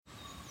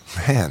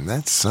Man,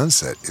 that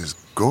sunset is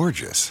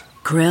gorgeous.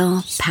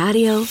 Grill,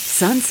 patio,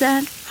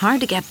 sunset.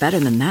 Hard to get better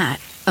than that.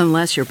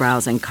 Unless you're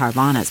browsing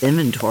Carvana's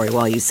inventory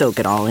while you soak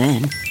it all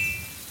in.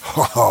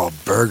 Oh,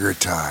 burger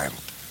time.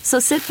 So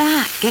sit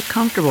back, get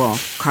comfortable.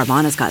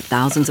 Carvana's got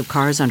thousands of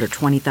cars under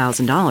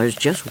 $20,000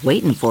 just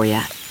waiting for you.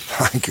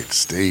 I could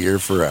stay here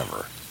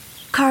forever.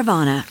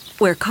 Carvana,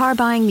 where car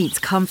buying meets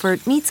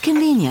comfort meets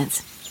convenience.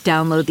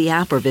 Download the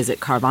app or visit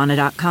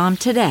Carvana.com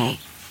today.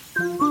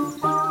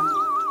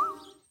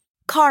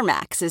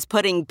 CarMax is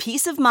putting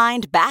peace of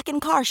mind back in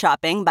car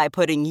shopping by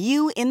putting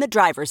you in the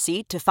driver's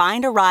seat to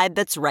find a ride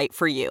that's right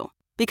for you.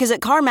 Because at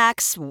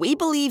CarMax, we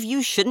believe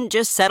you shouldn't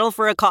just settle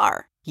for a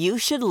car. You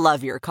should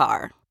love your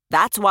car.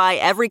 That's why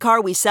every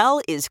car we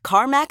sell is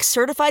CarMax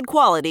certified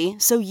quality,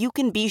 so you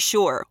can be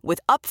sure with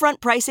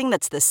upfront pricing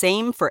that's the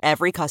same for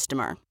every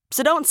customer.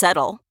 So don't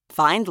settle.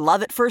 Find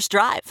love at first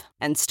drive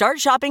and start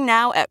shopping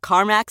now at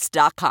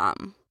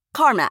CarMax.com.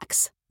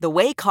 CarMax, the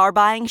way car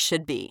buying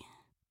should be.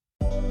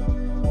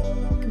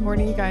 Good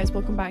morning, you guys.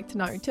 Welcome back to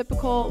Not Your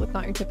Typical with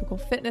Not Your Typical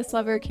fitness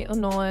lover, Caitlin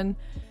Nolan.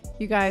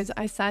 You guys,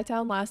 I sat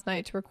down last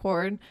night to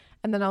record,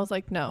 and then I was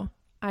like, no,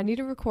 I need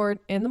to record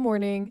in the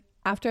morning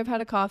after I've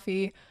had a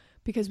coffee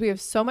because we have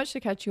so much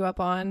to catch you up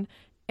on.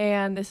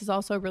 And this is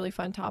also a really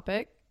fun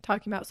topic,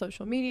 talking about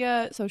social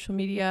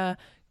media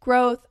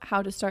growth,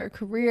 how to start a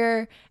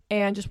career,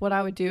 and just what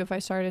I would do if I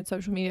started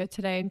social media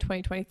today in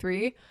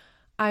 2023.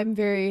 I'm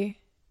very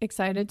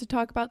excited to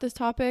talk about this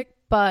topic,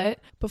 but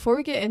before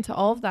we get into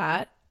all of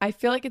that, I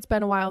feel like it's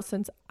been a while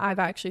since I've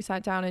actually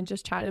sat down and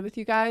just chatted with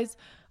you guys.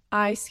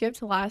 I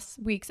skipped last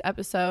week's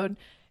episode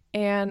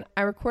and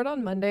I record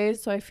on Mondays,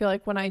 so I feel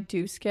like when I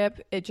do skip,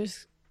 it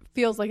just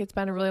feels like it's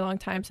been a really long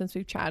time since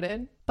we've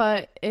chatted.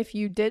 But if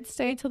you did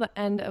stay till the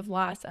end of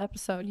last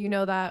episode, you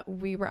know that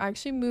we were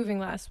actually moving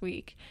last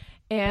week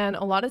and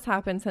a lot has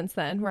happened since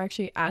then. We're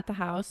actually at the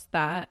house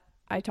that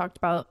I talked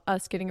about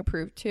us getting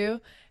approved to,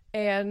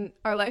 and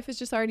our life has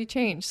just already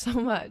changed so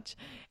much.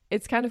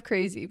 It's kind of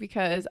crazy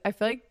because I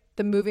feel like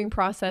the moving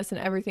process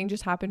and everything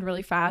just happened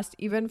really fast,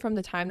 even from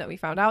the time that we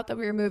found out that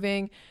we were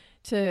moving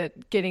to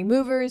getting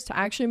movers to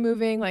actually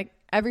moving. Like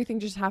everything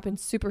just happened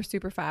super,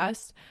 super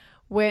fast,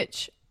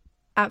 which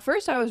at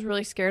first I was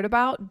really scared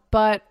about,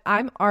 but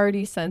I'm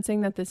already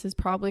sensing that this is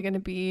probably going to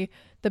be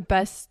the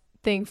best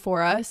thing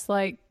for us.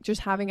 Like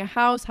just having a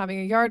house, having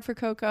a yard for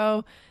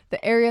Coco,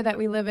 the area that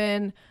we live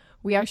in.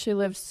 We actually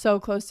live so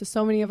close to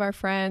so many of our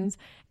friends,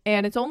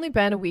 and it's only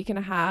been a week and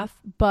a half,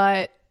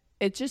 but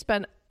it's just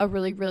been a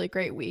really, really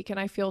great week. And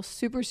I feel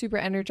super, super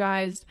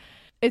energized.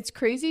 It's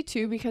crazy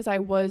too, because I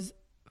was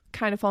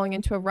kind of falling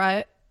into a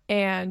rut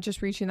and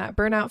just reaching that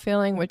burnout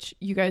feeling, which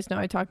you guys know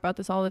I talk about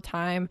this all the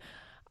time.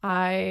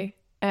 I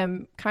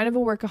am kind of a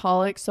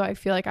workaholic, so I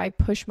feel like I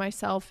push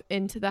myself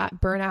into that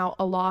burnout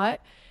a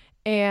lot.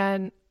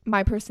 And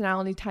my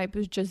personality type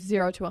is just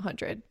 0 to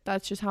 100.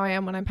 That's just how I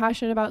am when I'm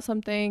passionate about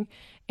something.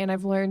 And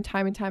I've learned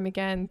time and time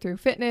again through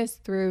fitness,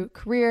 through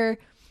career,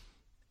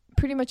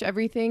 pretty much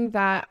everything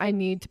that I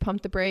need to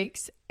pump the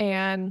brakes.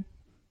 And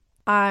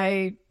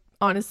I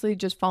honestly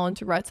just fall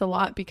into ruts a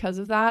lot because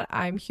of that.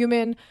 I'm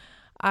human.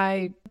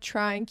 I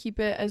try and keep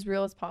it as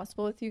real as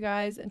possible with you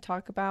guys and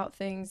talk about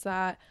things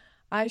that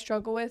I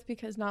struggle with,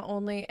 because not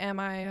only am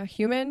I a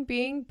human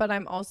being, but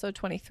I'm also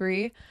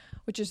 23,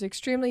 which is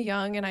extremely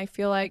young. And I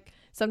feel like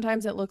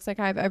sometimes it looks like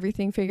I have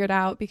everything figured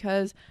out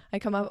because I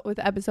come up with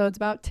episodes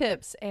about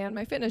tips and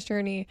my fitness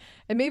journey.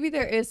 And maybe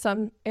there is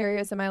some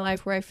areas in my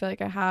life where I feel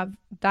like I have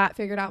that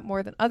figured out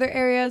more than other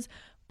areas.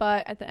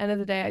 But at the end of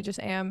the day, I just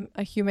am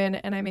a human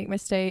and I make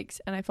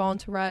mistakes and I fall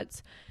into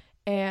ruts.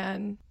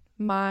 And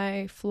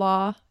my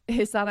flaw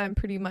is that I'm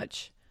pretty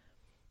much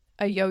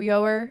a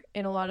yo-yoer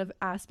in a lot of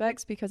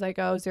aspects, because I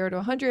go 0 to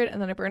 100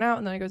 and then I burn out,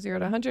 and then I go 0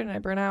 to 100 and I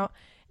burn out.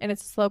 And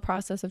it's a slow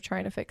process of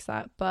trying to fix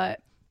that.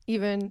 But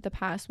even the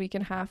past week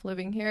and a half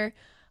living here,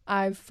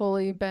 I've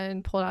fully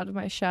been pulled out of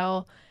my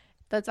shell.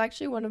 That's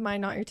actually one of my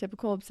Not Your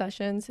Typical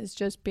obsessions, is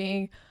just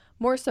being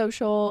more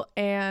social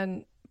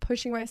and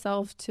pushing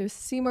myself to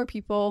see more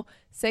people,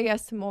 say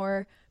yes to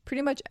more.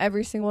 Pretty much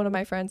every single one of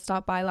my friends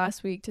stopped by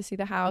last week to see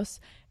the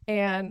house,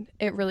 and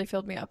it really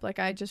filled me up. Like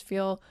I just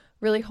feel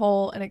really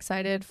whole and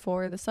excited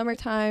for the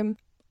summertime.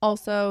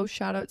 Also,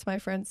 shout out to my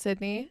friend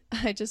Sydney.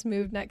 I just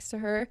moved next to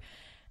her.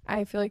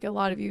 I feel like a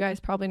lot of you guys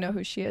probably know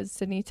who she is,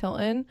 Sydney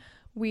Tilton.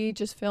 We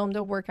just filmed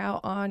a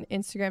workout on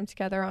Instagram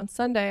together on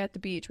Sunday at the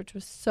beach, which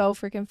was so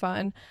freaking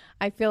fun.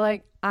 I feel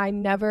like I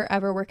never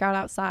ever work out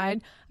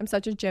outside. I'm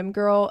such a gym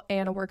girl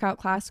and a workout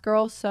class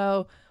girl,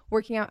 so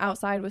working out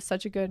outside was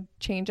such a good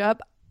change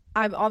up.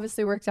 I've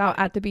obviously worked out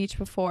at the beach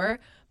before,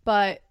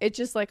 but it's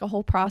just like a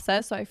whole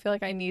process, so I feel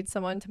like I need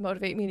someone to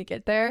motivate me to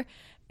get there,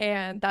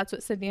 and that's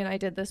what Sydney and I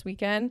did this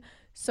weekend.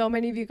 So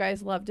many of you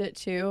guys loved it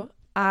too.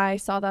 I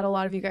saw that a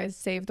lot of you guys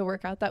saved the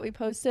workout that we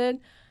posted.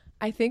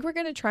 I think we're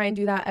going to try and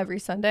do that every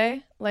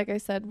Sunday. Like I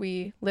said,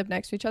 we live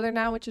next to each other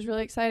now, which is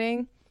really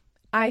exciting.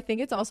 I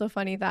think it's also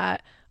funny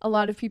that a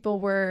lot of people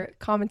were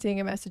commenting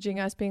and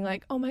messaging us being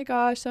like, oh my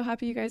gosh, so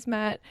happy you guys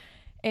met.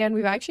 And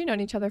we've actually known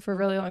each other for a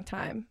really long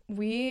time.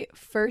 We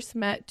first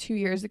met 2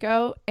 years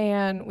ago,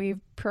 and we've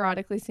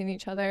periodically seen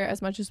each other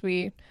as much as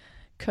we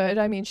could.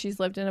 I mean, she's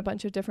lived in a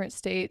bunch of different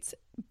states,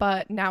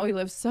 but now we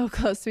live so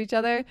close to each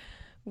other.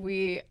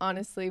 We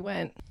honestly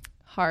went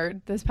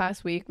hard this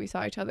past week. We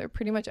saw each other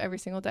pretty much every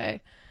single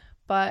day.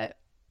 But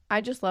I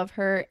just love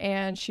her,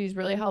 and she's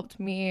really helped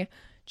me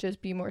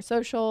just be more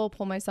social,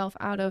 pull myself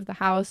out of the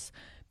house,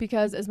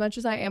 because as much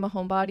as I am a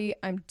homebody,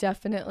 I'm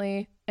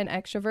definitely an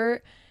extrovert.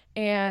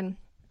 And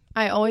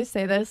I always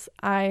say this,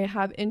 I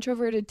have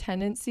introverted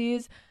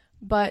tendencies,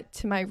 but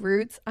to my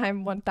roots,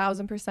 I'm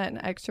 1000% an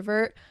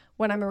extrovert.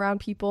 When I'm around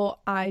people,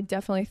 I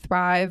definitely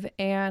thrive,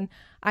 and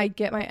I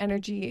get my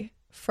energy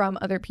from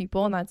other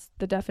people, and that's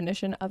the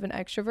definition of an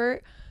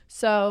extrovert.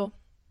 So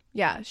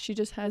yeah, she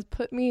just has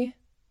put me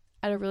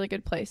at a really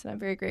good place, and I'm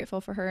very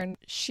grateful for her. And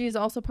she's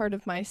also part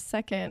of my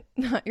second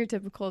Not Your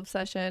Typical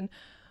obsession,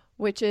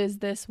 which is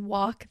this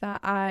walk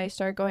that I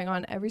start going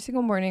on every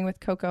single morning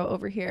with Coco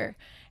over here.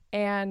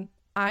 And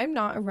I'm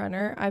not a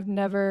runner. I've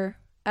never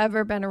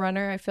ever been a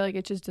runner. I feel like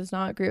it just does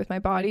not agree with my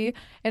body.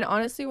 And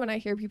honestly, when I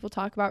hear people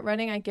talk about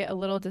running, I get a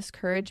little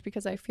discouraged,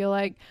 because I feel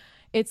like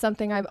it's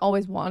something I've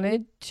always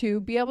wanted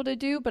to be able to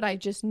do, but I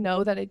just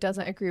know that it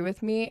doesn't agree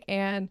with me,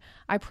 and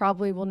I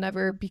probably will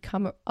never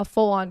become a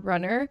full-on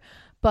runner.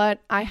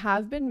 But I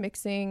have been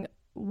mixing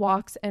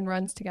walks and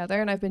runs together,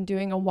 and I've been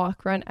doing a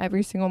walk run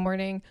every single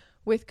morning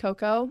with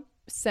Coco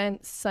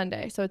since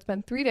Sunday. So it's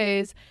been 3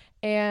 days,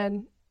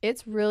 and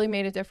it's really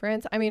made a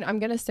difference. I mean, I'm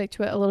going to stick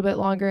to it a little bit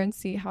longer and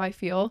see how I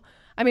feel.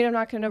 I mean, I'm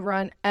not going to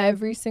run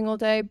every single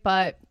day,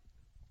 but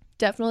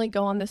definitely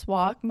go on this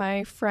walk.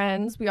 My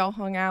friends, we all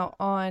hung out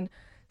on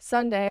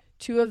Sunday.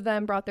 2 of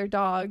them brought their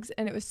dogs,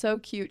 and it was so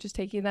cute just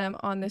taking them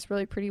on this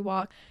really pretty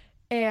walk.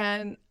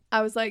 And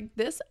I was like,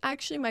 this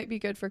actually might be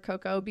good for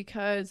Coco,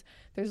 because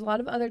there's a lot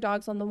of other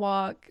dogs on the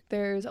walk.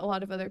 There's a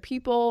lot of other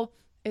people.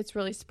 It's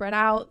really spread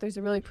out. There's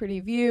a really pretty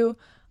view,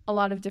 a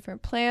lot of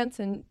different plants,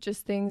 and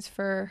just things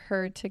for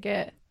her to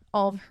get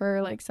all of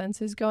her like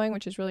senses going,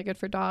 which is really good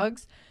for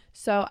dogs.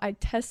 So I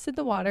tested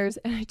the waters,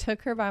 and I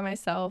took her by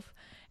myself.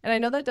 And I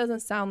know that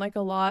doesn't sound like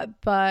a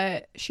lot,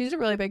 but she's a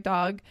really big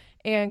dog,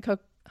 and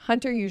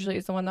Hunter usually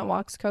is the one that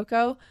walks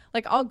Coco.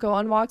 Like, I'll go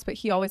on walks, but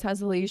he always has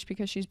a leash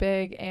because she's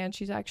big, and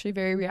she's actually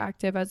very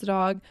reactive as a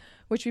dog,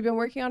 which we've been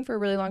working on for a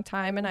really long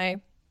time. And I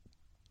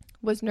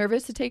was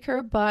nervous to take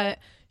her, but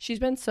she's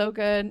been so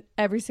good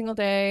every single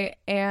day.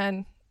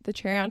 And the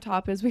cherry on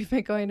top is we've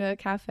been going to a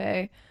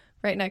cafe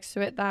right next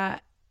to it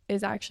that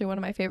is actually one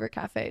of my favorite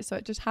cafes. So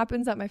it just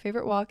happens that my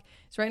favorite walk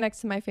is right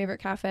next to my favorite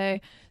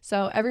cafe.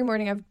 So every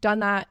morning I've done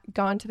that,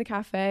 gone to the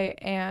cafe,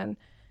 and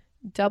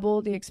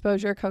double the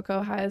exposure.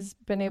 Coco has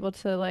been able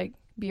to like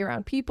be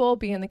around people,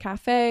 be in the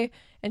cafe,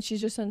 and she's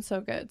just done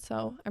so good.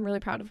 So I'm really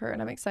proud of her,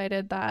 and I'm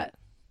excited that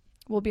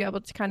we'll be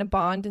able to kind of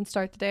bond and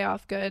start the day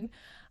off good.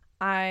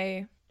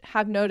 I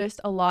have noticed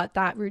a lot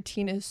that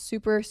routine is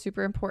super,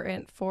 super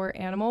important for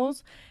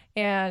animals,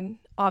 and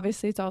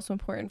obviously it's also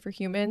important for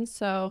humans.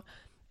 So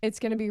it's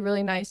going to be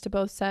really nice to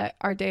both set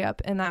our day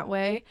up in that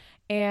way.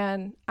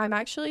 And I'm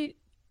actually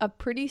a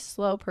pretty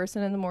slow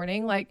person in the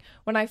morning. Like,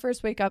 when I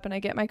first wake up and I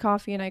get my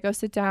coffee and I go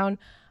sit down,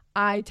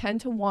 I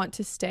tend to want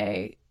to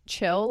stay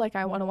chill. Like,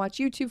 I want to watch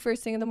YouTube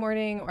first thing in the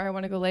morning, or I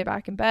want to go lay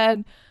back in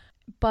bed.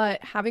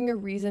 But having a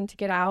reason to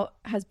get out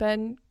has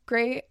been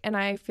great, and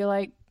I feel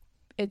like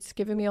it's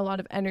given me a lot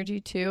of energy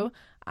too.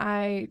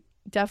 I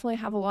definitely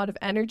have a lot of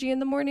energy in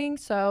the morning,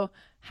 so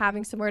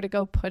having somewhere to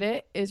go put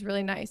it is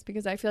really nice,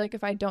 because I feel like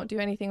if I don't do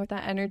anything with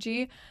that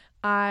energy,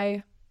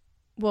 I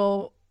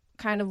will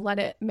kind of let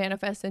it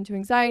manifest into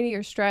anxiety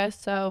or stress.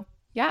 So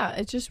yeah,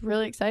 it's just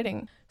really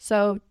exciting.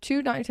 So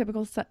 2 not your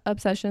typical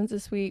obsessions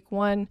this week: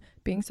 1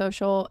 being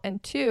social,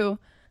 and 2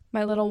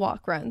 my little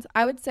walk runs.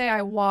 I would say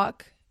I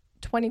walk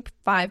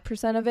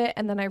 25% of it,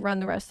 and then I run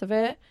the rest of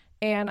it,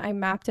 and I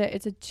mapped it.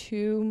 It's a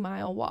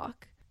 2-mile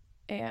walk,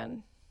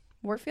 and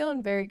we're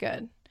feeling very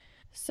good.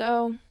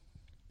 So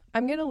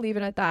I'm gonna leave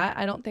it at that.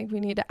 I don't think we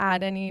need to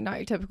add any not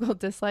your typical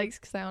dislikes,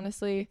 because I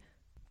honestly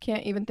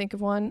can't even think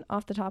of one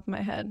off the top of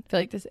my head. I feel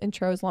like this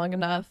intro is long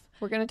enough.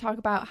 We're going to talk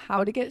about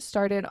how to get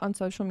started on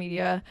social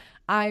media.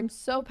 I'm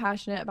so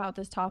passionate about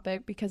this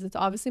topic because it's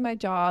obviously my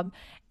job,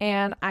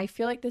 and I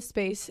feel like this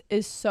space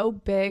is so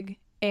big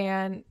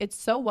and it's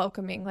so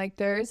welcoming. Like,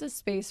 there is a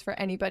space for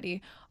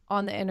anybody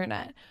on the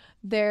internet.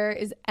 There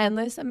is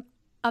endless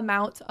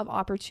amount of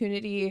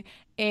opportunity,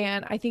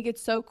 and I think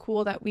it's so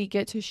cool that we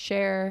get to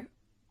share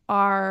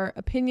our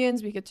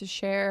opinions, we get to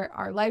share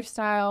our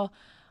lifestyle,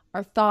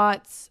 our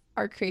thoughts,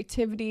 our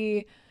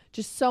creativity.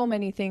 Just so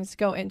many things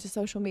go into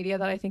social media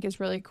that I think is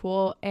really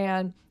cool.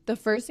 And the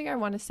first thing I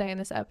want to say in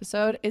this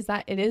episode is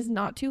that it is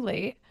not too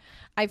late.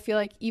 I feel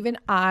like even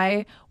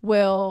I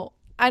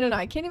don't know,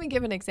 I can't even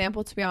give an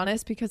example, to be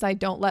honest, because I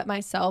don't let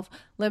myself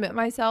limit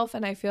myself.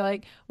 And I feel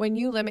like when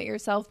you limit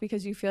yourself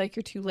because you feel like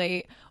you're too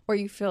late or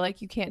you feel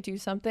like you can't do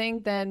something,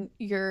 then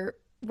you're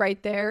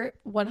right there,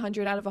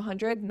 100 out of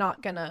 100,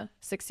 not gonna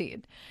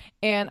succeed.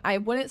 And I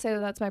wouldn't say that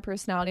that's my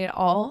personality at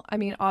all. I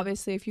mean,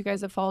 obviously, if you guys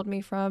have followed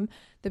me from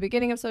the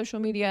beginning of social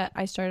media,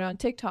 I started on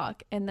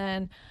TikTok, and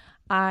then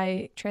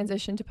I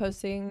transitioned to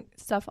posting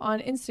stuff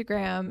on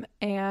Instagram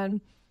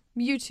and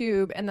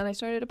YouTube, and then I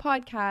started a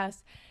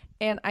podcast.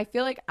 And I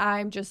feel like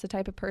I'm just the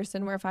type of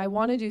person where if I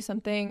want to do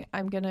something,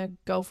 I'm gonna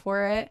go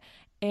for it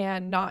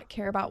and not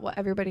care about what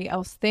everybody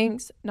else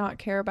thinks, not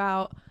care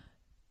about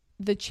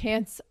the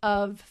chance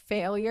of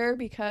failure,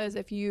 because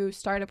if you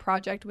start a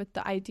project with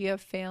the idea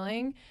of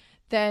failing,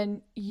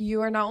 then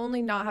you are not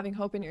only not having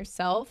hope in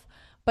yourself,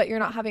 but you're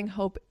not having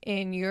hope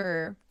in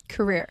your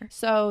career.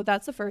 So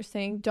that's the first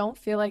thing. Don't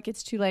feel like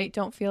it's too late.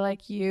 Don't feel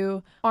like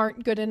you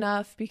aren't good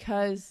enough,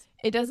 because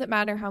it doesn't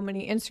matter how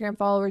many Instagram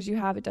followers you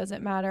have. It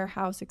doesn't matter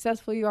how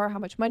successful you are, how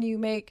much money you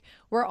make.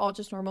 We're all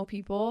just normal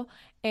people.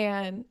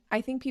 And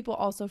I think people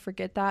also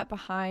forget that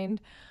behind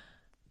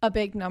a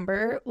big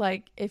number.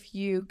 Like if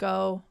you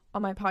go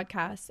on my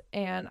podcast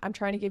and I'm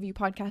trying to give you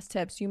podcast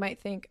tips, you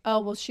might think, oh,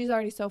 well, she's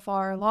already so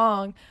far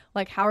along.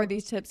 Like, how are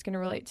these tips going to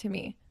relate to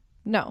me?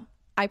 No,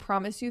 I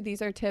promise you,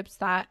 these are tips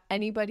that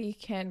anybody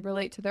can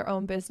relate to their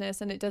own business.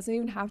 And it doesn't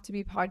even have to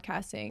be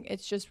podcasting.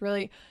 It's just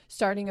really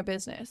starting a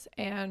business.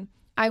 And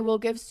I will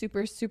give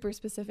super, super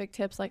specific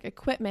tips like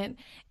equipment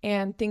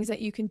and things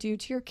that you can do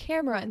to your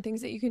camera and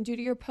things that you can do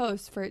to your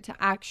posts for it to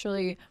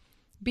actually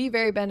be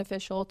very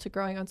beneficial to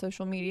growing on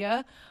social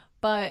media.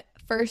 But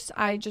first,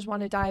 I just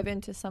want to dive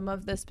into some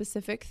of the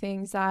specific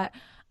things that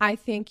I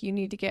think you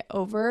need to get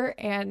over.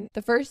 And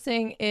the first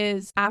thing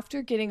is,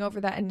 after getting over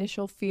that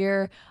initial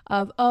fear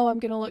of, oh, I'm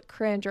going to look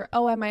cringe, or,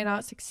 oh, I might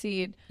not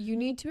succeed, you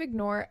need to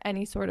ignore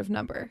any sort of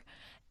number.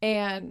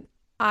 And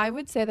I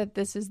would say that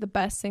this is the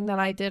best thing that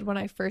I did when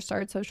I first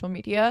started social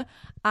media.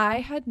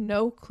 I had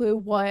no clue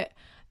what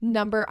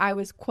number I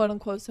was quote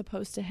unquote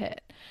supposed to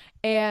hit.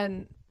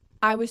 And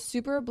I was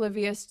super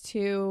oblivious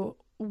to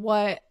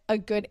what a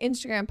good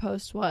Instagram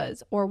post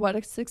was or what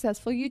a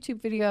successful YouTube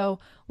video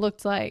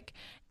looked like.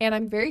 And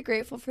I'm very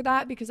grateful for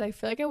that, because I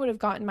feel like I would have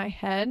gotten in my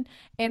head.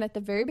 And at the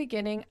very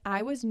beginning,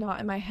 I was not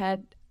in my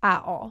head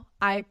at all.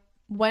 I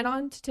went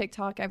on to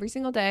TikTok every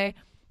single day,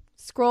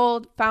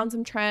 scrolled, found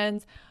some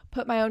trends,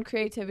 put my own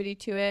creativity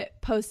to it,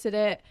 posted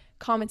it,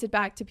 commented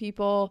back to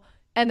people,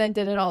 and then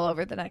did it all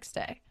over the next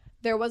day.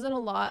 There wasn't a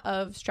lot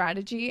of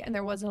strategy and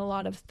there wasn't a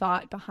lot of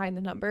thought behind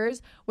the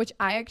numbers, which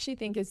I actually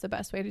think is the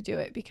best way to do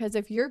it. Because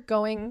if you're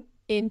going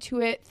into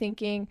it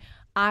thinking,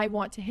 I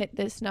want to hit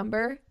this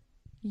number,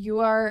 you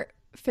are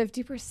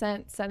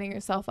 50% setting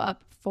yourself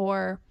up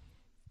for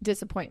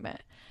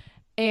disappointment.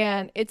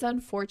 And it's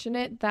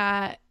unfortunate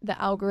that the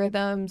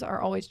algorithms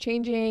are always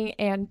changing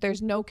and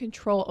there's no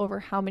control over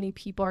how many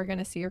people are going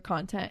to see your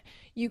content.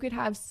 You could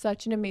have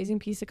such an amazing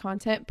piece of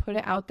content, put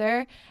it out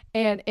there,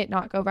 and it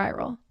not go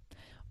viral.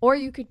 Or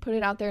you could put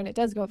it out there and it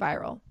does go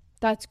viral.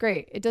 That's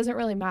great. It doesn't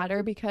really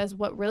matter, because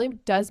what really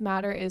does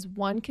matter is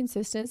 1,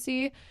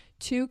 consistency,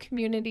 2,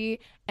 community,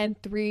 and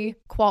 3,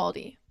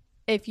 quality.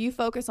 If you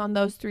focus on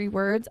those 3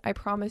 words, I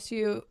promise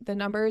you the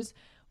numbers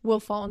will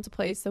fall into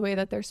place the way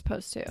that they're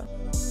supposed to.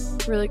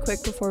 Really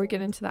quick, before we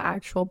get into the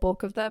actual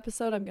bulk of the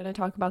episode, I'm going to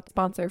talk about the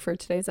sponsor for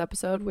today's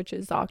episode, which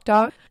is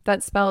ZocDoc.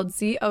 That's spelled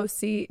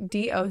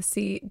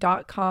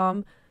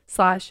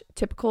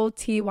ZocDoc.com/typical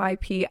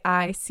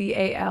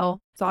TYPICAL.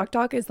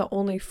 ZocDoc is the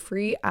only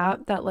free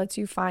app that lets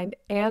you find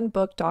and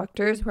book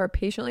doctors who are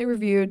patiently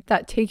reviewed,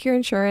 that take your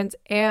insurance,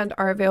 and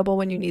are available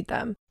when you need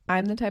them.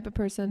 I'm the type of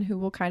person who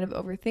will kind of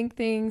overthink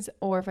things,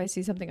 or if I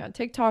see something on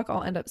TikTok,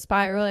 I'll end up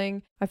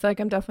spiraling. I feel like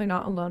I'm definitely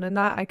not alone in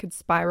that. I could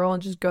spiral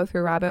and just go through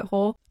a rabbit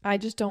hole. I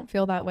just don't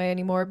feel that way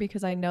anymore,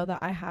 because I know that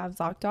I have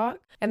ZocDoc,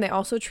 and they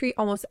also treat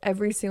almost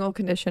every single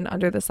condition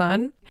under the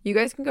sun. You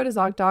guys can go to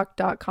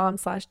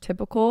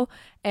ZocDoc.com/typical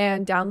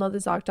and download the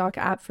ZocDoc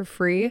app for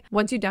free.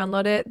 Once you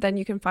download it, then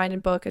you can find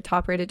and book a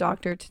top-rated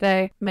doctor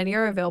today. Many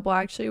are available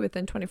actually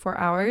within 24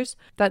 hours.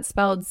 That's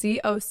spelled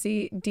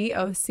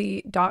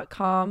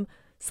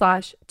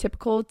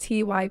ZocDoc.com/typical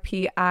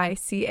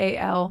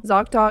TYPICAL.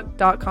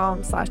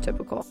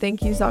 ZocDoc.com/typical.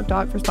 Thank you,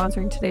 ZocDoc, for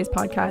sponsoring today's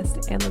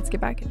podcast, and let's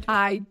get back into it.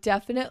 I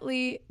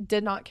definitely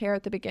did not care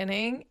at the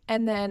beginning,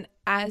 and then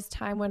as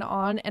time went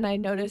on and I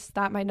noticed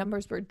that my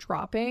numbers were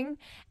dropping,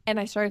 and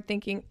I started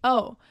thinking,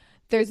 oh,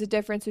 there's a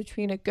difference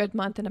between a good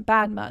month and a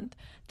bad month.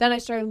 Then I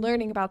started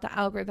learning about the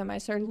algorithm. I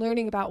started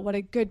learning about what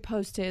a good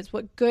post is,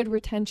 what good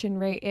retention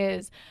rate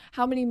is,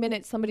 how many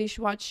minutes somebody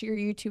should watch your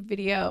YouTube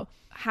video,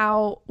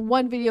 how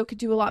one video could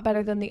do a lot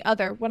better than the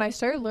other. When I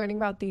started learning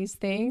about these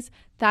things,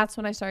 that's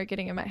when I started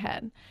getting in my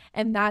head.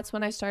 And that's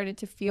when I started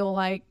to feel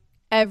like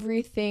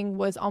everything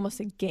was almost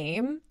a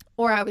game,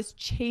 or I was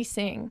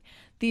chasing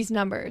these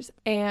numbers.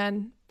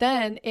 And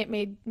then it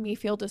made me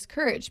feel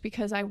discouraged,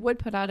 because I would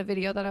put out a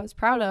video that I was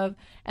proud of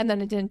and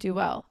then it didn't do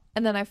well.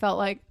 And then I felt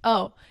like,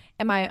 oh,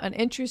 am I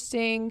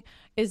uninteresting?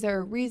 Is there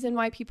a reason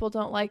why people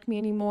don't like me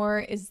anymore?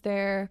 Is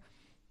there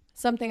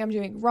something I'm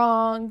doing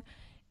wrong?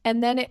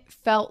 And then it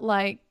felt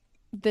like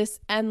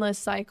this endless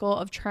cycle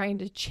of trying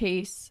to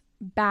chase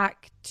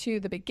back to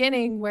the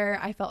beginning where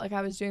I felt like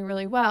I was doing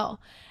really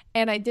well.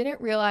 And I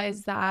didn't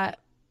realize that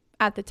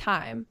at the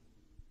time.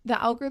 The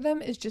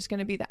algorithm is just going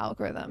to be the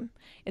algorithm.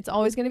 It's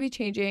always going to be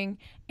changing,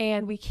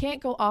 and we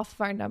can't go off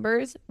of our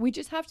numbers. We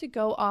just have to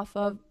go off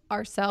of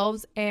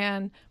ourselves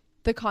and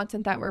the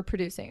content that we're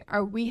producing.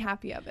 Are we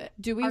happy of it?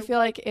 Do we feel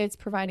like it's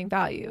providing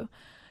value?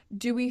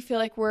 Do we feel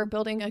like we're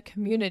building a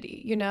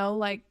community? You know,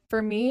 like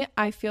for me,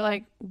 I feel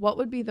like what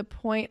would be the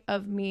point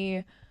of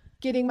me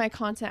getting my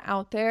content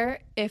out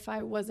there if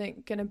I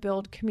wasn't going to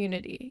build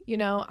community? You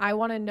know, I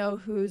want to know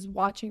who's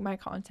watching my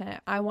content.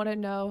 I want to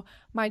know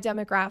my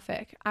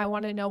demographic. I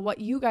want to know what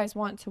you guys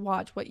want to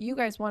watch, what you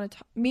guys want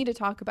me to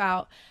talk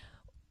about.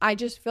 I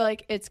just feel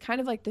like it's kind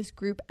of like this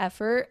group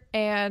effort.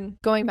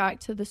 And going back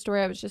to the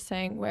story I was just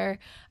saying, where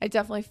I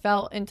definitely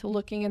fell into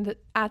looking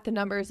at the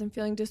numbers and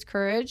feeling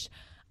discouraged,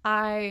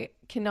 I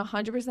can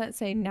 100%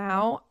 say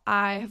now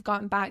I have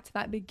gotten back to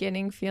that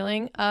beginning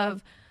feeling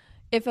of,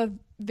 if a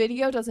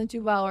video doesn't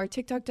do well or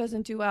TikTok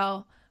doesn't do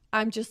well,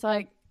 I'm just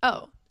like,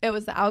 oh, it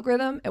was the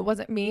algorithm, it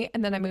wasn't me,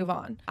 and then I move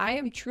on. I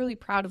am truly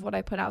proud of what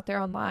I put out there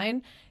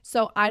online,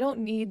 so I don't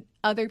need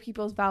other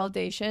people's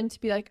validation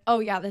to be like, oh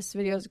yeah, this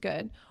video is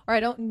good. Or I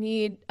don't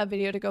need a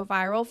video to go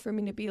viral for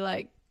me to be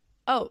like,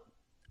 oh,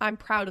 I'm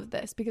proud of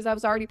this, because I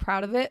was already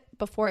proud of it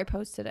before I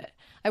posted it.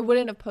 I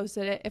wouldn't have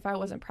posted it if I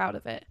wasn't proud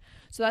of it.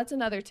 So that's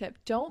another tip.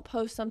 Don't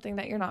post something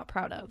that you're not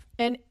proud of.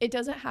 And it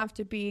doesn't have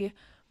to be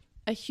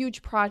a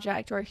huge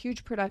project or a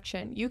huge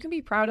production. You can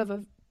be proud of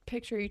a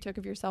picture you took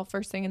of yourself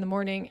first thing in the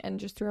morning and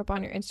just threw up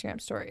on your Instagram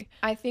story.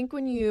 I think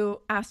when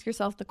you ask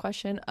yourself the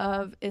question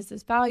of, is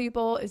this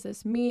valuable? Is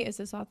this me? Is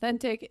this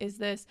authentic? Is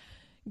this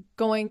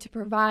going to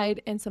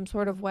provide in some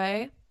sort of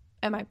way?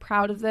 Am I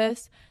proud of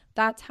this?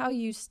 That's how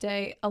you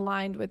stay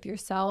aligned with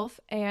yourself,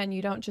 and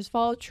you don't just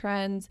follow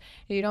trends,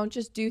 and you don't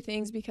just do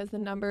things because the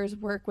numbers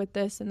work with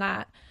this and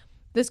that.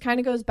 This kind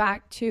of goes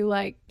back to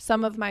like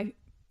some of my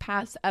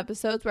past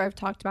episodes where I've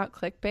talked about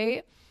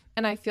clickbait,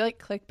 and I feel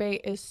like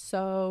clickbait is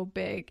so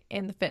big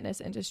in the fitness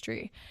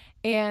industry.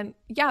 And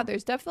yeah,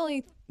 there's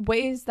definitely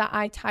ways that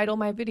I title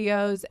my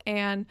videos,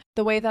 and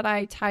the way that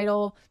I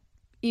title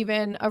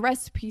even a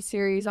recipe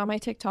series on my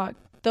TikTok,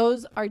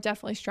 those are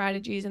definitely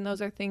strategies, and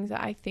those are things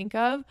that I think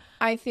of.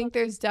 I think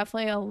there's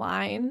definitely a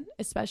line,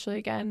 especially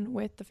again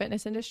with the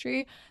fitness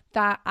industry,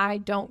 that I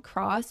don't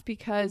cross,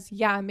 because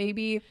yeah,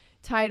 maybe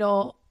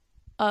title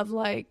of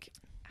like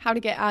how to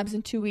get abs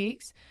in 2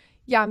 weeks.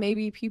 Yeah,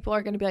 maybe people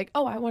are going to be like,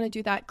 oh, I want to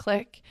do that,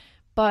 click.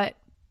 But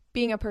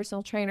being a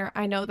personal trainer,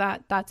 I know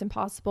that that's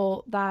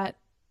impossible. That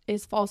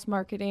is false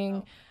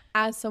marketing.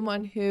 As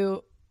someone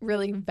who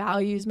really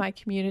values my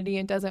community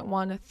and doesn't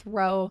want to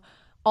throw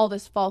all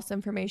this false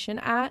information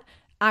at,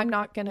 I'm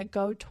not going to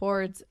go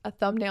towards a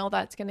thumbnail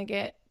that's going to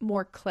get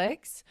more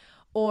clicks,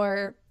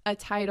 or a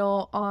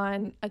title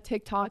on a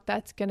TikTok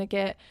that's going to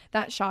get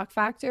that shock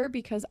factor,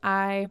 because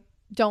I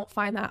don't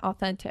find that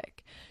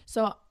authentic.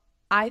 So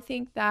I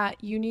think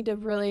that you need to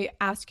really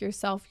ask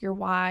yourself your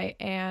why.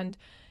 And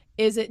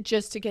is it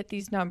just to get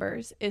these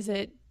numbers? Is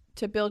it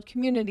to build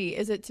community?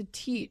 Is it to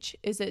teach?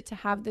 Is it to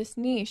have this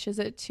niche? Is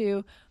it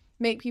to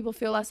make people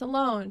feel less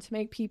alone, to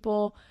make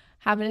people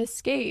have an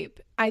escape?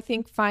 I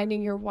think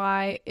finding your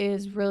why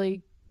is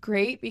really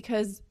great,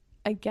 because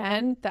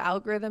again, the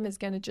algorithm is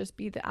going to just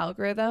be the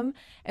algorithm,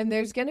 and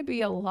there's going to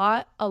be a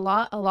lot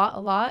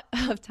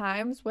of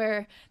times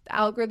where the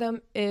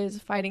algorithm is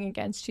fighting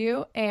against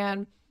you,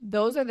 and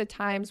those are the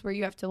times where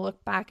you have to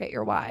look back at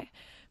your why.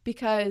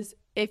 Because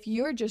if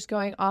you're just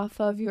going off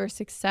of your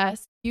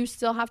success, you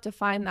still have to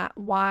find that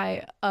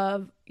why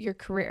of your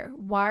career.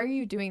 Why are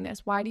you doing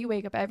this? Why do you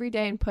wake up every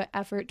day and put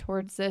effort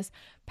towards this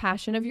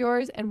passion of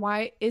yours? And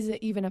why is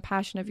it even a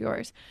passion of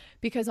yours?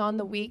 Because on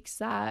the weeks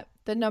that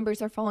the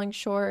numbers are falling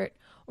short,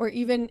 or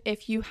even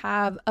if you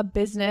have a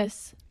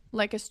business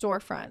like a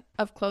storefront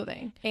of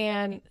clothing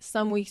and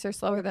some weeks are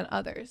slower than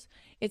others,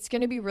 it's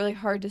going to be really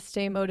hard to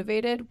stay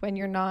motivated when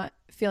you're not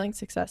feeling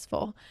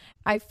successful.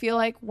 I feel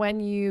like when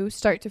you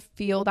start to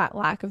feel that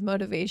lack of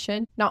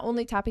motivation, not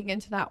only tapping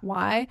into that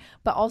why,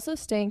 but also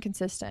staying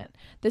consistent.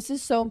 This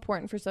is so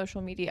important for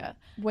social media.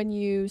 When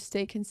you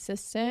stay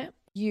consistent,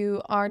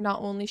 you are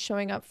not only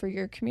showing up for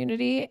your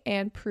community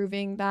and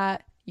proving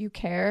that you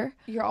care,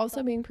 you're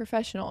also being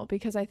professional,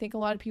 because I think a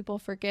lot of people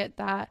forget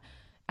that,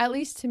 at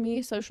least to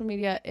me, social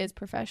media is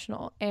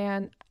professional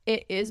and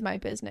it is my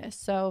business.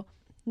 So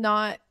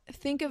not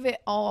think of it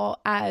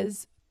all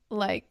as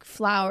like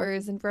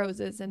flowers and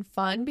roses and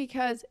fun,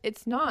 because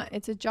it's not.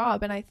 It's a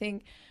job. And I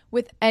think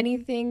with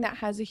anything that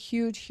has a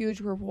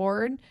huge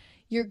reward,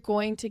 you're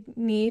going to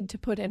need to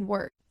put in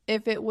work.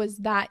 If it was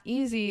that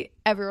easy,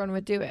 everyone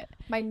would do it.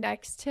 My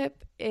next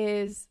tip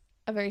is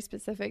a very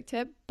specific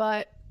tip,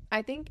 but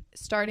I think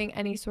starting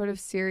any sort of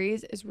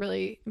series is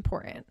really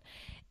important.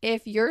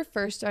 If you're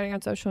first starting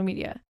on social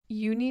media,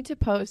 you need to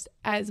post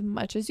as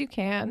much as you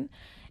can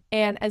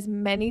and as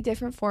many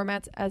different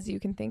formats as you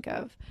can think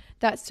of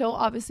that still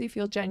obviously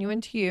feel genuine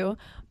to you,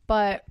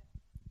 but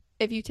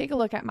if you take a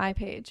look at my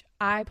page,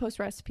 I post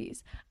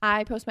recipes,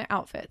 I post my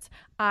outfits,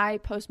 I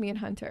post me and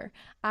Hunter,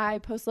 I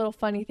post little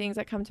funny things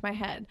that come to my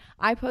head,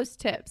 I post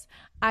tips,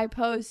 I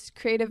post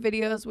creative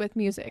videos with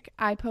music,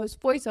 I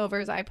post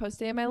voiceovers, I post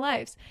day in my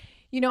lives.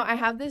 You know, I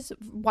have this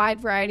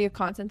wide variety of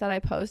content that I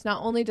post.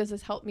 Not only does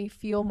this help me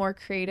feel more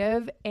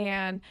creative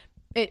and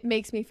it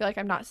makes me feel like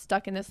I'm not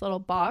stuck in this little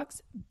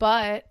box,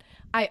 but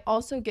I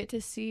also get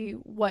to see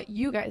what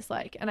you guys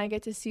like, and I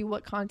get to see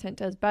what content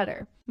does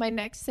better. My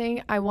next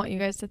thing I want you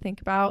guys to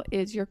think about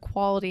is your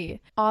quality.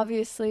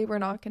 Obviously, we're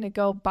not going to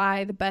go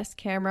buy the best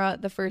camera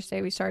the first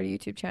day we start a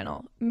YouTube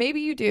channel. Maybe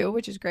you do,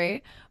 which is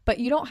great, but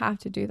you don't have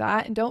to do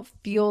that, and don't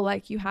feel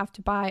like you have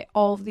to buy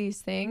all of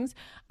these things.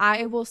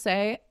 I will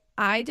say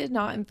I did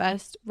not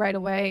invest right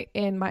away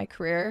in my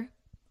career.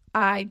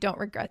 I don't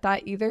regret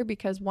that either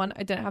because one,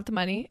 I didn't have the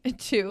money, and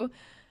two,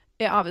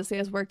 it obviously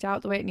has worked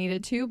out the way it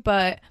needed to,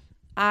 but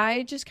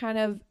I just kind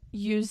of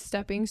used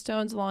stepping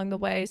stones along the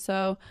way.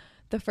 So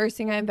the first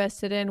thing I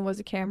invested in was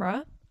a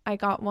camera. I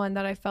got one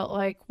that I felt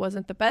like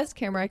wasn't the best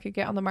camera I could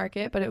get on the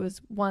market, but it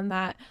was one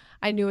that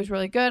I knew was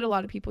really good. A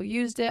lot of people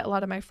used it. A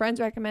lot of my friends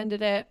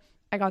recommended it.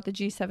 I got the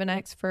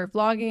G7X for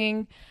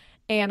vlogging,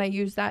 and I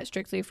used that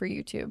strictly for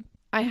YouTube.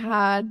 I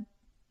had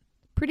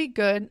pretty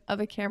good of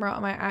a camera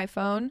on my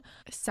iPhone.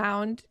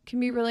 Sound can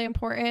be really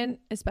important,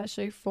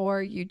 especially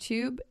for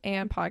YouTube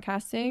and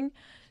podcasting.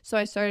 So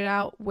I started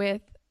out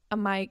with a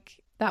mic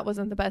that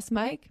wasn't the best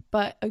mic,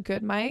 but a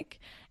good mic.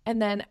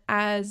 And then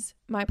as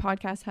my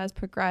podcast has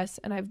progressed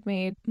and I've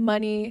made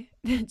money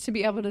to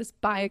be able to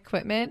buy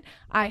equipment,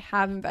 I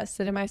have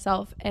invested in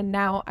myself. And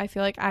now I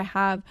feel like I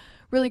have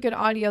really good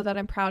audio that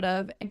I'm proud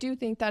of. I do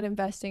think that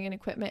investing in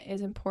equipment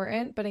is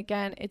important, but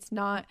again, it's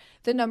not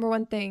the number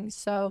one thing.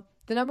 So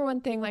the number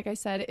one thing, like I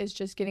said, is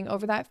just getting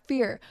over that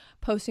fear,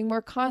 posting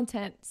more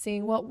content,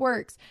 seeing what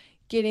works,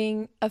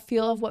 getting a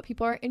feel of what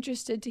people are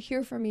interested to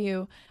hear from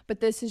you. But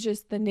this is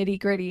just the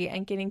nitty gritty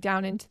and getting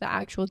down into the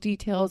actual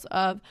details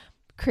of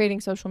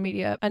creating social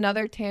media.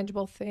 Another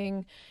tangible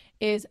thing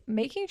is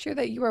making sure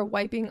that you are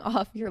wiping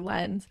off your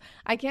lens.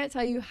 I can't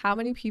tell you how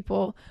many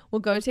people will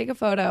go to take a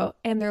photo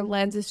and their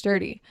lens is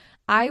dirty.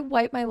 I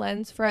wipe my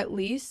lens for at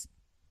least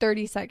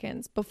 30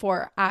 seconds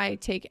before I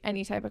take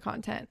any type of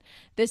content.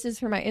 This is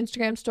for my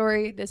Instagram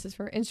story. This is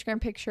for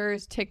Instagram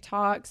pictures,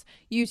 TikToks,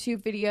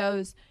 YouTube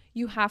videos.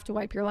 You have to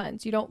wipe your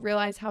lens. You don't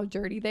realize how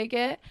dirty they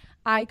get.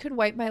 I could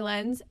wipe my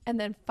lens and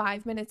then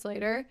 5 minutes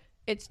later,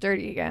 it's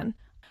dirty again.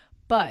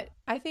 But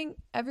I think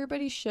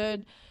everybody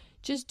should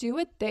just do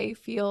what they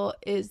feel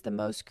is the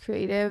most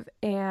creative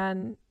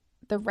and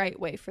the right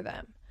way for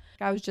them.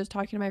 I was just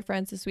talking to my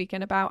friends this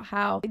weekend about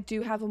how I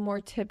do have a more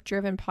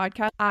tip-driven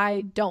podcast.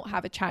 I don't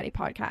have a chatty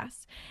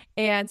podcast.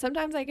 And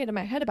sometimes I get in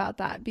my head about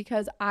that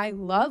because I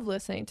love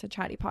listening to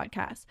chatty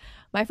podcasts.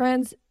 My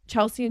friends,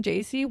 Chelsea and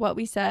JC, What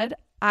We Said,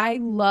 I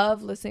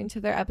love listening to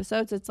their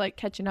episodes. It's like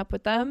catching up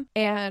with them.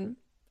 And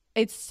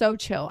it's so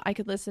chill. I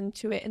could listen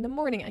to it in the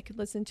morning. I could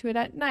listen to it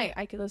at night.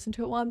 I could listen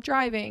to it while I'm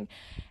driving.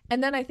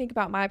 And then I think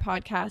about my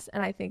podcast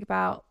and I think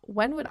about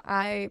when would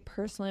I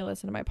personally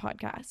listen to my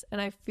podcast? And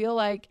I feel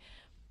like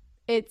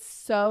it's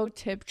so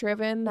tip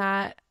driven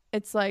that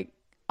it's like,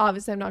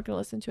 obviously I'm not going to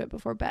listen to it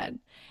before bed.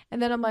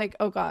 And then I'm like,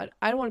 oh God,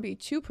 I don't want to be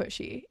too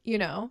pushy, you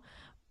know,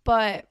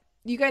 but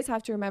you guys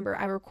have to remember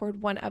I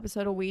record one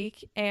episode a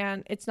week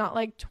and it's not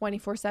like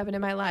 24/7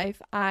 in my life.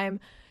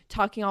 I'm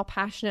talking all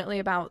passionately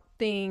about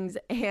things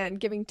and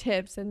giving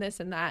tips and this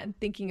and that and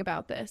thinking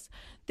about this.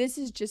 This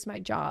is just my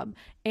job.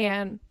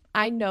 And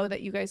I know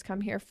that you guys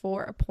come here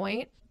for a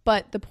point,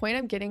 but the point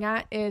I'm getting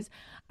at is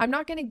I'm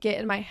not going to get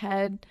in my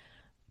head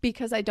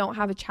because I don't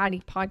have a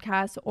chatty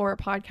podcast or a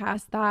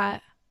podcast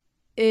that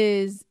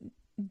is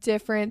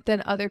different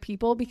than other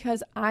people,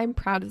 because I'm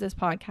proud of this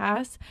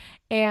podcast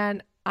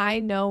and I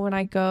know when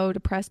I go to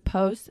press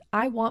post,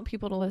 I want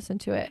people to listen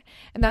to it.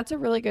 And that's a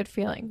really good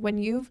feeling. When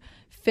you've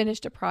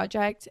finished a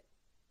project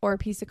or a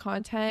piece of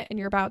content and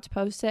you're about to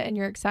post it and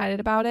you're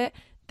excited about it,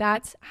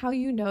 that's how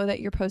you know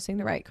that you're posting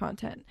the right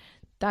content.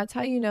 That's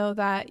how you know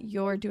that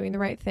you're doing the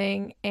right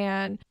thing.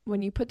 And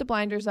when you put the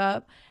blinders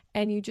up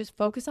and you just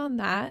focus on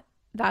that,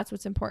 that's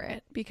what's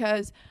important.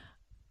 Because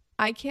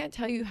I can't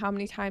tell you how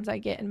many times I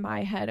get in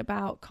my head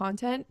about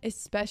content,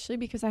 especially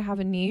because I have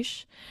a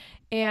niche.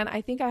 And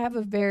I think I have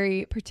a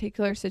very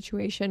particular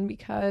situation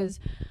because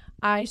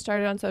I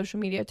started on social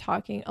media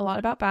talking a lot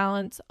about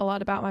balance, a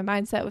lot about my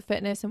mindset with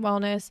fitness and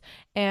wellness,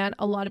 and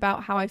a lot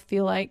about how I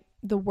feel like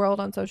the world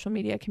on social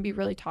media can be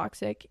really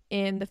toxic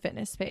in the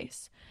fitness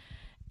space.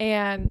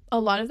 And a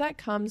lot of that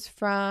comes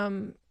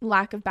from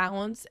lack of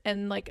balance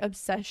and like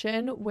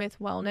obsession with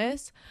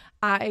wellness.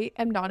 I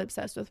am not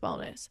obsessed with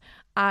wellness.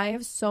 I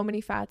have so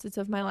many facets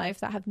of my life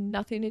that have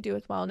nothing to do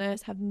with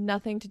wellness, have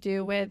nothing to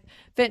do with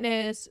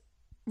fitness,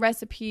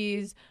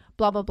 recipes,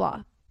 blah, blah,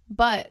 blah.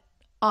 But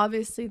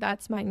obviously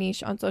that's my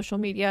niche on social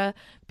media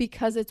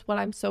because it's what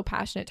I'm so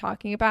passionate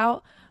talking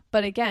about.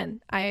 But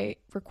again, I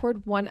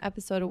record one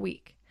episode a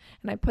week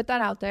and I put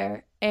that out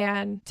there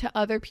And to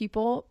other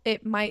people,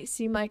 it might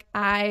seem like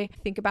I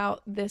think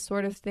about this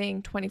sort of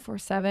thing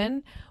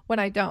 24/7 when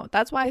I don't.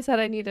 That's why I said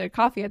I needed a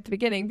coffee at the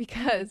beginning,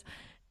 because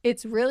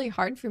it's really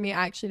hard for me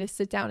actually to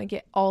sit down and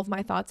get all of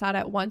my thoughts out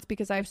at once,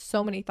 because I have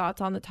so many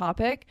thoughts on the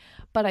topic,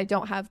 but I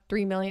don't have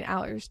 3 million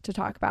hours to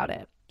talk about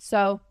it.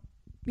 So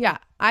yeah,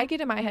 I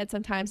get in my head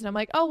sometimes and I'm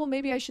like, oh, well,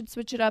 maybe I should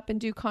switch it up and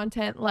do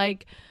content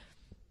like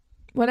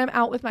when I'm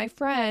out with my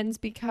friends,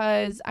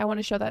 because I want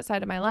to show that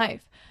side of my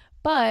life.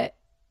 But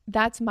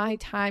that's my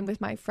time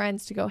with my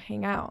friends to go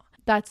hang out.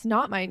 That's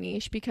not my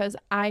niche, because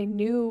I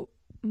knew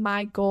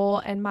my goal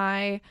and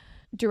my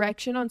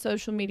direction on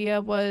social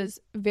media was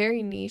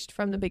very niched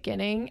from the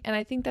beginning, and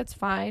I think that's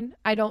fine.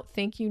 I don't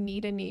think you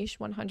need a niche.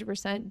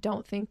 100%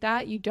 don't think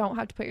that. You don't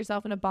have to put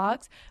yourself in a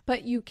box,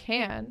 but you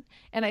can.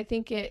 And I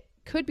think it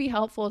could be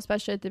helpful,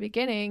 especially at the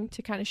beginning,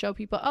 to kind of show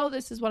people, oh,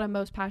 this is what I'm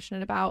most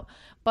passionate about.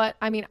 But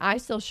I mean, I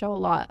still show a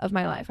lot of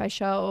my life. I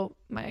show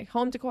my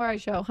home decor, I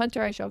show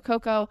Hunter, I show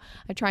Coco.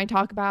 I try and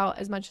talk about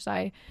as much as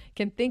I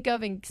can think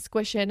of and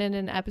squish it in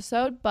an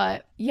episode.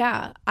 But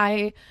yeah,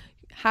 I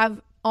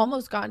have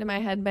almost gotten in my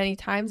head many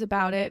times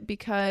about it,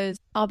 because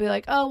I'll be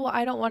like, oh, well,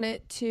 I don't want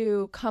it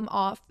to come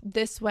off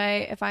this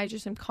way if I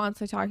just am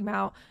constantly talking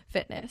about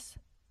fitness.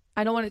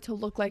 I don't want it to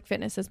look like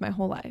fitness is my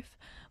whole life.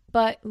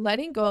 But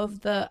letting go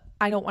of the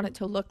I don't want it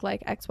to look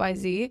like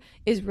XYZ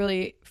is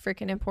really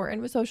freaking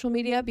important with social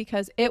media,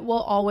 because it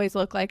will always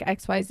look like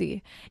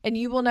XYZ. And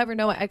you will never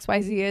know what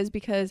XYZ is,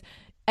 because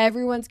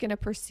everyone's going to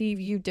perceive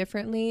you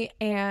differently,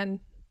 and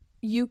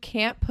you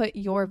can't put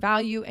your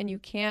value and you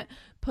can't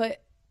put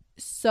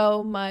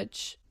so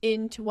much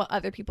into what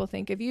other people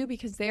think of you,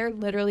 because they're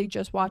literally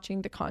just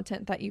watching the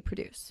content that you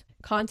produce.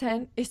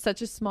 Content is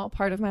such a small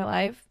part of my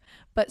life,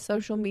 but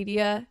social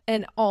media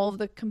and all of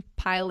the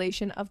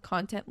compilation of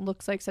content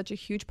looks like such a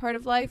huge part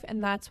of life,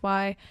 and that's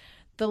why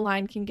the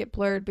line can get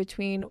blurred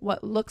between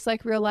what looks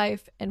like real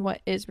life and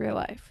what is real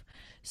life.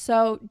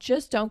 So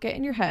just don't get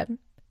in your head.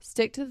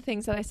 Stick to the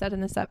things that I said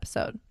in this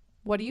episode.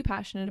 What are you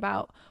passionate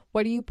about?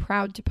 What are you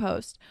proud to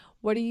post?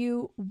 What are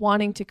you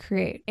wanting to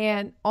create?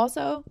 And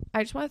also,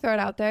 I just want to throw it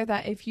out there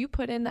that if you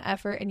put in the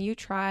effort and you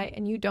try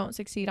and you don't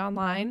succeed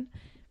online,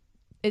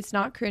 it's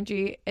not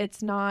cringy,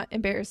 it's not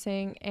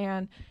embarrassing,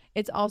 and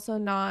it's also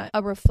not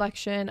a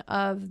reflection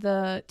of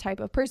the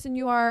type of person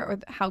you are or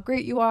how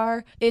great you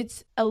are.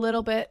 It's a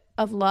little bit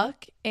of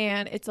luck,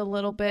 and it's a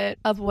little bit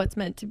of what's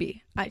meant to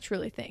be, I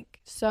truly think.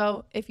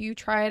 So if you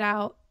try it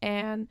out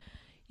and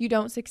you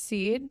don't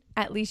succeed,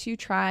 at least you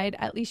tried.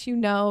 At least you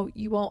know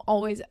you won't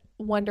always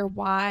wonder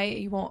why,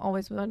 you won't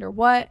always wonder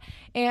what,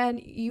 and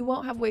you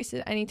won't have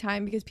wasted any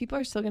time, because people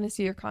are still going to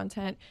see your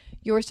content.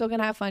 You're still going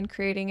to have fun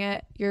creating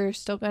it. You're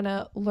still going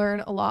to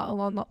learn a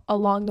lot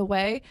along the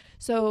way.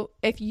 So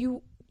if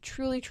you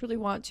truly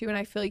want to, and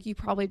I feel like you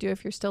probably do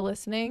if you're still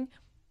listening,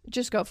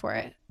 just go for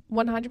it.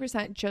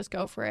 100% just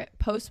go for it.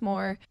 Post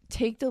more,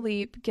 take the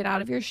leap, get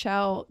out of your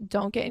shell,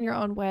 don't get in your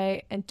own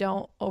way, and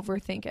don't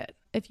overthink it.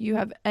 If you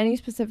have any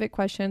specific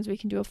questions, we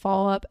can do a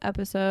follow-up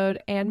episode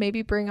and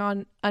maybe bring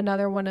on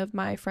another one of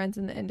my friends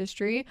in the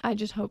industry. I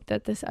just hope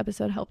that this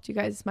episode helped you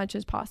guys as much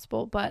as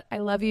possible. But I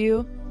love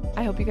you.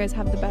 I hope you guys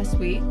have the best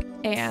week,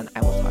 and I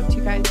will talk to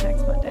you guys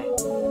next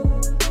Monday.